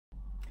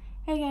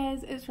Hey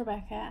guys, it's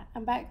Rebecca.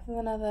 I'm back with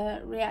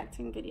another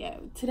reacting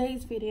video.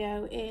 Today's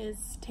video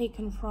is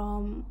taken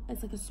from,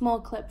 it's like a small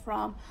clip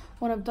from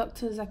one of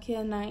Dr.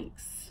 Zakir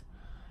Naik's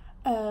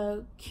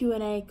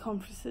Q&A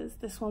conferences.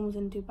 This one was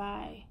in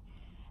Dubai.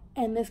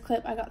 And this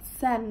clip I got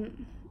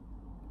sent,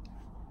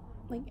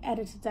 like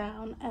edited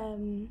down,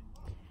 and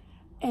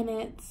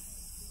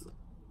it's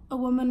a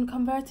woman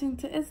converting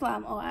to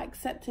Islam or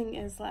accepting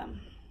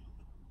Islam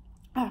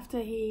after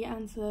he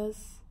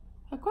answers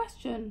a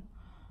question.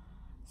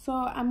 So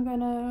I'm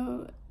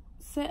gonna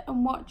sit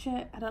and watch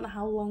it. I don't know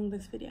how long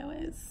this video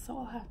is, so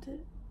I'll have to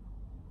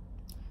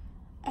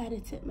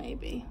edit it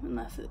maybe,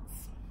 unless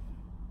it's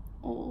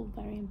all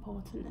very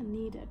important and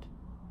needed.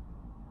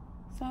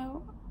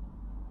 So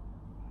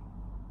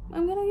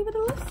I'm gonna give it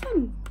a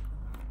listen.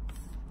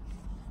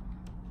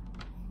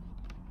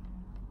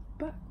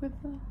 Back with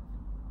the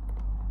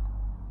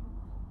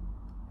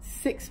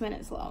 6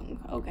 minutes long.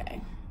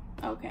 Okay.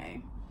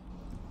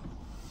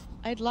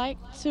 I'd like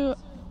to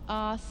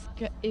ask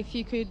if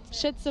you could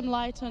shed some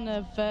light on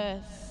a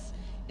verse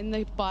in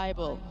the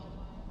Bible.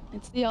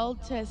 It's the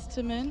Old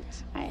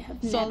Testament, I have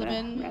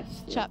Solomon never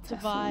read the chapter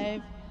Old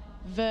 5,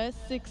 verse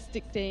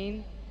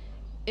 16.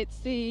 It's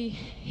the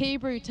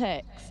Hebrew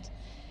text.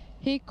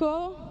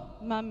 Hiko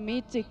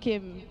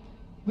mamitikim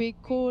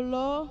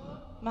wikulo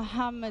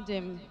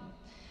Muhammadim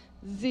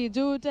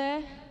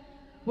zidude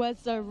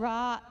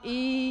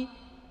wazarai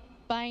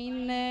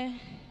baine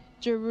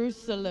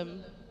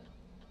Jerusalem.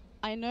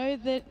 I know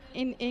that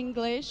in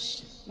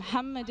English,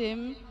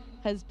 Muhammadim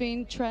has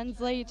been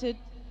translated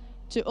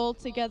to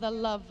altogether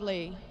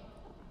lovely.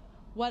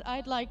 What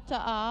I'd like to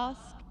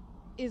ask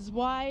is,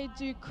 why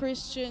do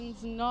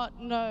Christians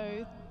not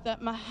know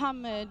that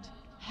Muhammad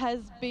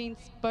has been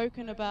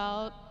spoken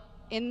about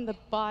in the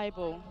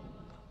Bible?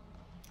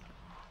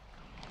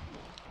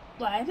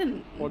 Well, I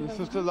didn't. When the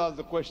sisters asked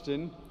the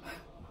question,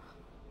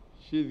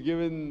 she's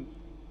given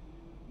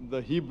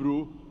the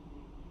Hebrew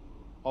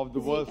of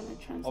the verse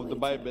of the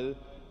Bible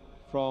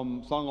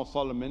from Song of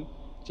Solomon,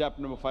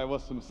 chapter number 5,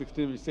 verse number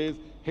 16, which says,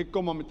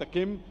 Hikkum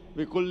amitakim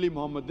vikulli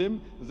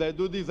Muhammadim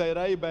zaidudi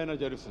zairai baina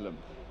Jerusalem.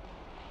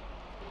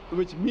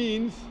 Which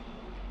means,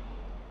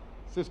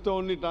 sister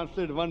only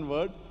translated one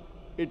word,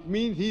 it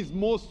means he's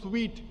most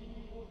sweet,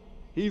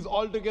 he's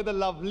altogether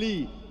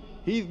lovely,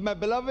 he's my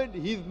beloved,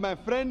 he's my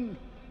friend,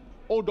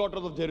 O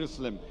daughters of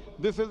Jerusalem.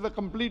 This is the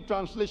complete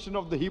translation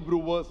of the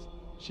Hebrew verse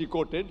she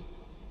quoted.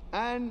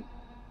 And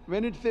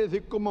when it says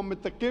Hikkum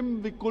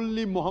amitakim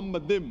vikulli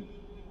Muhammadim,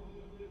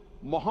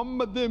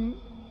 Muhammadim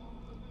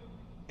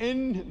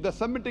in the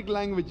Semitic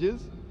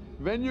languages,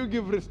 when you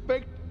give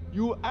respect,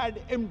 you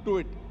add im to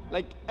it.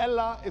 Like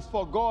Allah is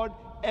for God,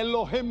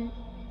 Elohim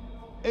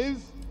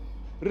is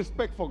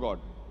respect for God.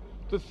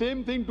 The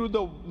same thing to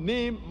the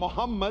name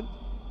Muhammad,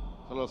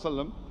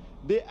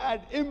 they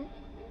add im,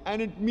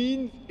 and it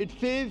means, it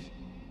says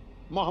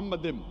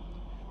Muhammadim.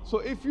 So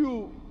if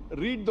you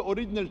read the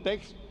original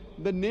text,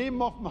 the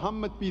name of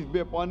Muhammad, peace be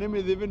upon him,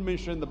 is even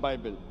mentioned in the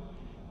Bible.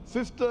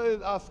 Sister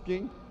is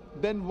asking,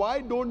 then why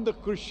don't the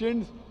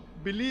Christians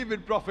believe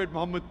in Prophet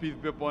Muhammad, peace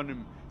be upon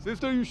him?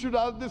 Sister, you should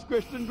ask this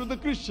question to the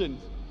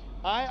Christians.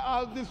 I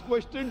asked this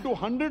question to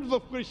hundreds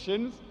of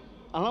Christians.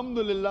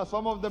 Alhamdulillah,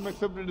 some of them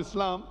accepted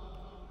Islam.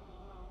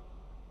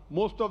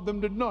 Most of them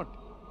did not.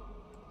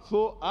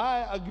 So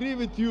I agree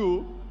with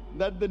you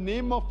that the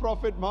name of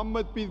Prophet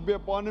Muhammad, peace be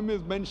upon him,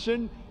 is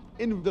mentioned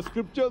in the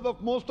scriptures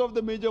of most of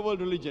the major world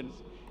religions,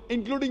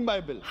 including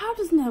Bible. How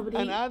does nobody?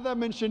 And as I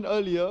mentioned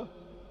earlier,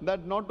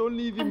 that not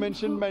only is he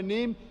mentioned by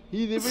name,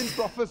 he is even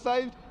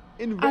prophesied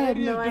in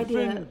various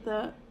different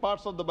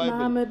parts of the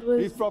Bible.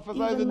 He's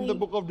prophesied in the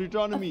book of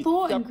Deuteronomy,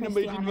 chapter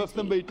number 18, verse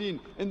number 18.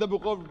 In the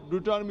book of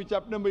Deuteronomy,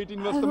 chapter number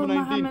 18, verse number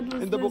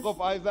 19. In the book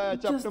of Isaiah,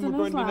 chapter number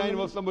 29,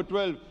 verse number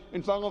 12.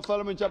 In Song of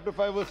Solomon, chapter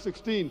 5, verse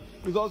 16.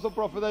 He's also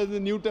prophesied in the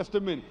New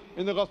Testament.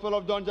 In the Gospel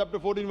of John, chapter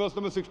 14, verse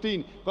number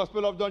 16.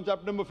 Gospel of John,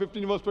 chapter number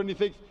 15, verse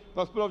 26.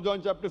 Gospel of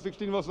John, chapter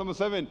 16, verse number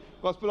 7.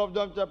 Gospel of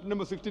John, chapter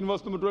number 16,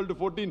 verse number 12 to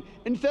 14.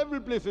 In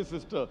several places,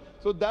 sister.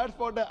 So that's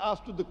what I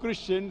asked to the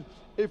Christians.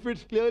 If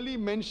it's clearly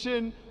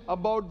mentioned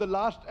about the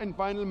last and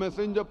final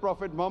messenger,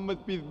 Prophet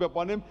Muhammad, peace be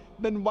upon him,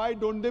 then why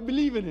don't they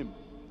believe in him?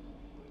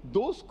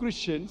 Those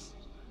Christians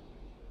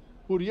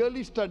who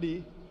really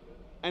study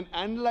and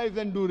analyze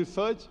and do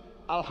research,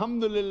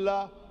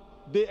 alhamdulillah,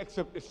 they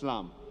accept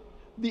Islam.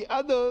 The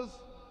others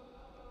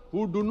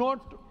who do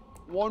not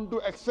want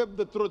to accept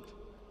the truth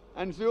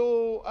and say,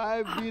 oh,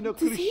 I've been a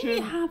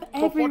Christian have for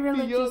every 40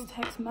 religious years,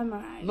 text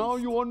memorized? now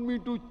you want me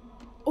to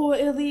or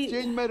at least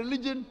change my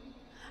religion?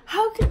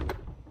 How could?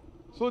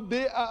 So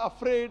they are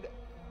afraid.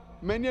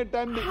 Many a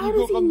time the How ego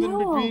does he comes in know?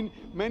 between.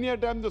 Many a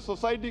time the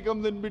society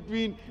comes in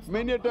between.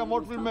 Many a time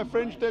what will my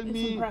friends tell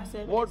me?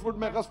 What would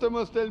my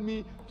customers tell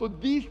me? So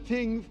these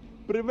things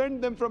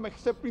prevent them from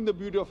accepting the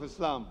beauty of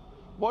Islam.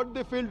 What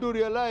they fail to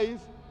realize,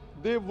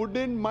 they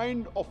wouldn't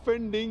mind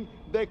offending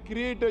their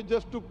Creator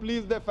just to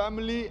please their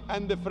family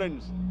and their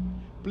friends.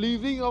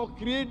 Pleasing our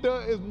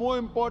Creator is more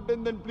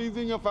important than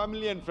pleasing your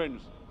family and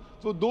friends.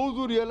 So those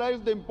who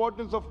realize the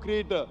importance of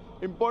Creator,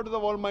 importance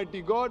of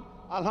Almighty God,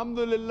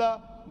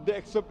 alhamdulillah, they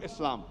accept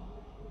Islam.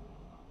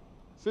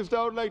 Sister,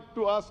 I would like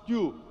to ask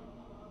you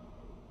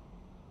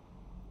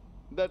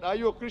that are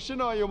you a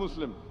Christian or are you a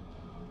Muslim?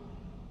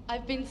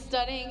 I've been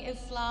studying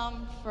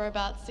Islam for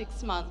about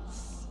 6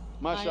 months.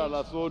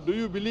 MashaAllah. So do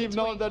you believe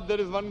now that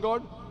there is one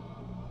God?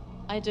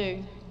 I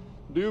do.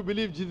 Do you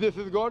believe Jesus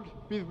is God?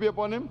 Peace be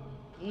upon him.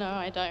 No,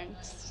 I don't.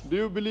 Do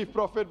you believe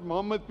Prophet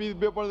Muhammad, peace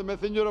be upon him, the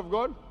messenger of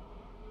God?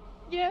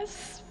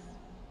 Yes.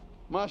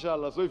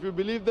 MashaAllah. So if you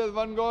believe there's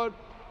one God,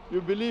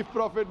 you believe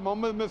Prophet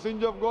Muhammad,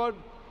 messenger of God,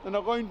 then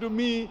according to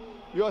me,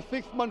 your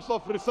 6 months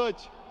of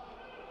research.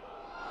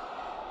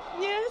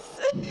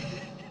 Yes.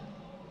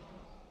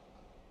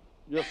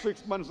 Your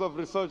 6 months of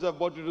research have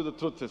brought you to the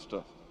truth,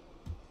 sister.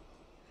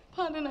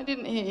 Pardon, I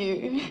didn't hear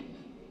you.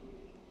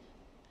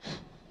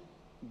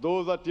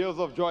 Those are tears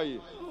of joy.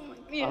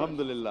 Yes.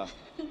 Alhamdulillah.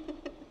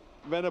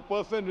 When a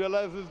person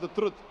realizes the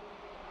truth,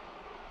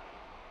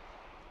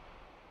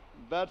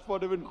 that's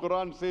what even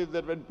Quran says,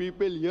 that when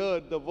people hear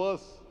the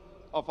verse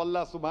of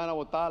Allah subhanahu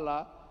wa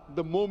ta'ala,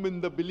 the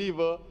moment the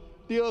believer,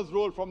 tears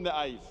roll from their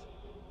eyes.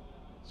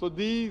 So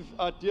these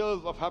are tears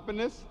of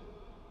happiness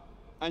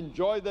and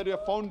joy that you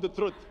have found the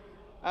truth.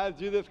 As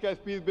Jesus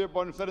Christ, peace be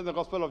upon him, said in the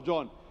Gospel of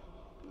John,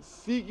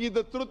 seek ye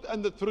the truth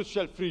and the truth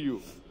shall free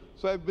you.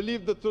 So I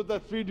believe the truth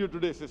has freed you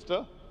today,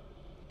 sister.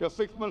 Your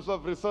 6 months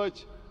of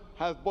research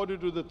has brought you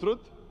to the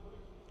truth.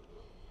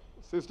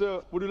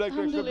 Sister, would you like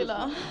to accept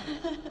Islam?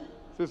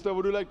 Sister,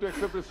 would you like to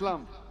accept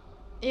Islam?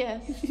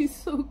 Yes. She's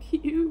so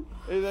cute.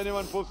 Is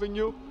anyone forcing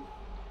you?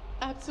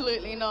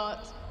 Absolutely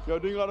not. You're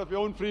doing it out of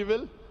your own free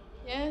will?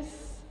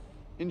 Yes.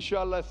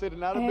 Inshallah, I said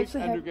in Arabic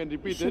and you can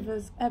repeat it.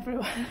 Shivers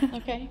everywhere.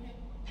 Okay.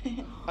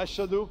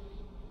 Ashhadu.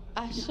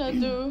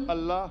 Ashhadu.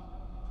 Allah.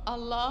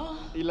 Allah.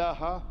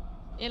 Ilaha.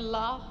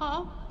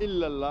 Ilaha.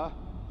 Illallah.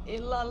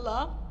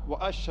 Illallah. Wa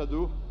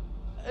ashhadu.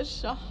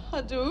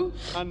 Ashhadu.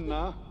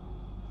 Anna.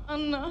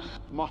 Anna.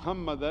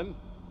 Muhammadan.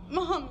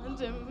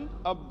 Muhammadan.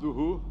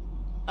 Abduhu.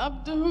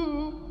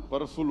 Abduhu. Wa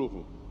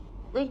rasuluhu.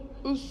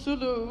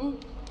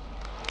 Rasuluhu.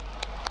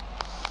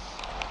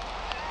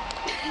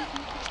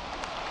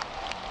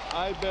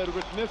 I bear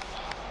witness.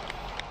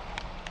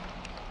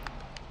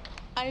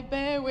 I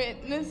bear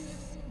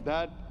witness.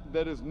 That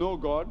there is no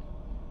God.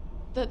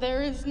 That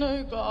there is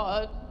no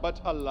God.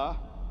 But Allah.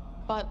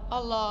 But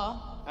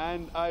Allah.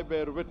 And I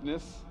bear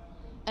witness.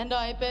 And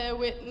I bear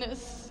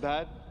witness.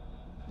 That.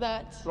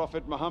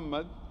 Prophet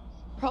Muhammad.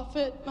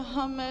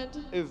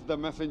 Is the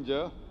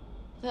messenger.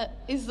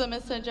 That is the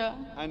messenger.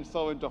 And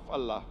servant of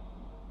Allah.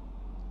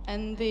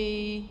 And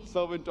the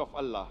servant of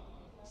Allah.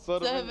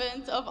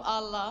 Servant of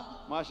Allah.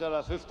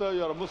 MashaAllah, sister,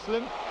 you're a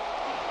Muslim.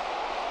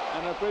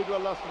 And I pray to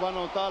Allah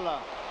subhanahu wa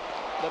ta'ala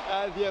that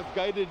as He has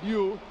guided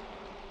you,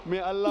 may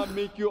Allah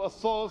make you a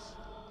source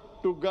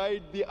to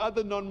guide the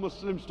other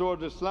non-Muslims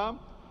towards Islam.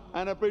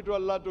 And I pray to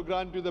Allah to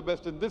grant you the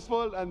best in this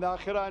world and the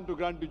Akhirah, and to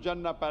grant you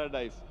Jannah,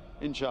 paradise,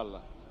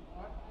 inshallah.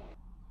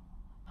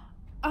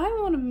 I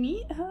want to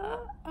meet her.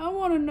 I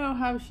want to know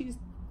how she's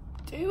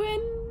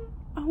doing.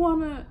 I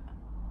want to...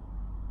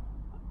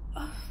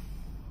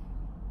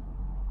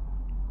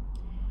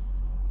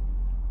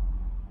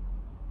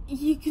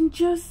 You can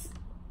just...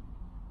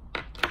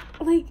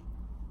 Like,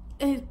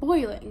 it's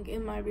boiling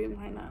in my room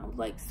right now.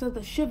 Like, so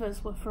the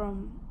shivers were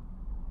from...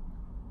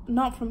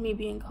 Not from me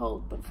being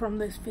cold, but from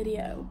this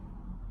video.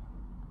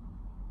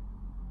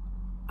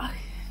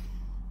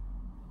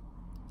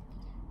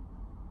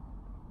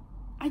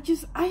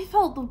 I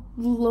felt the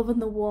love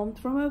and the warmth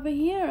from over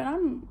here,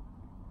 and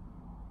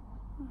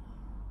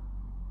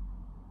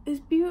it's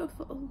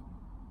beautiful.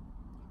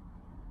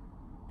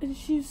 And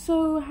she's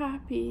so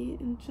happy,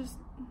 and just...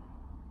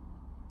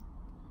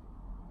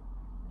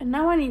 And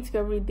now I need to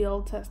go read the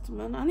Old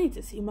Testament. I need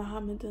to see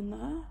Mohammad in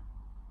there.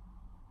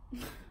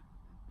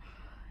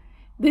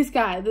 This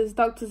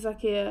Dr.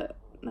 Zakir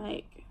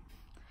Naik,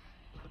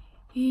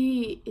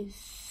 he is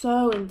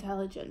so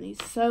intelligent,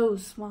 he's so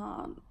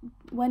smart.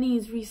 When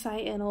he's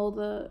reciting all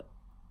the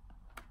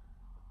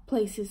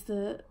places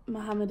that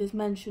Muhammad is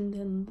mentioned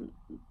in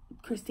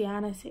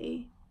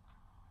Christianity,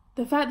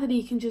 the fact that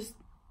he can just,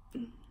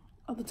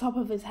 at the top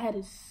of his head,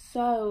 is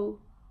so...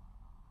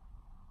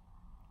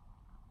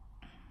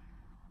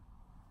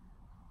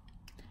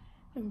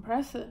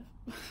 impressive,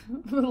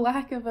 for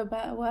lack of a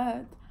better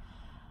word.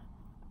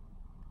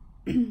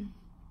 I'm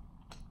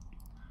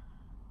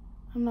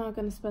now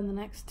going to spend the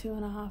next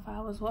 2.5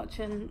 hours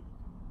watching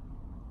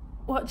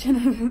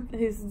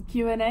his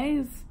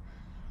Q&As.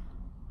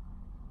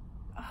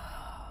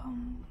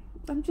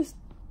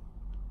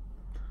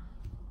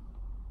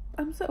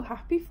 I'm so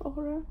happy for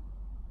her.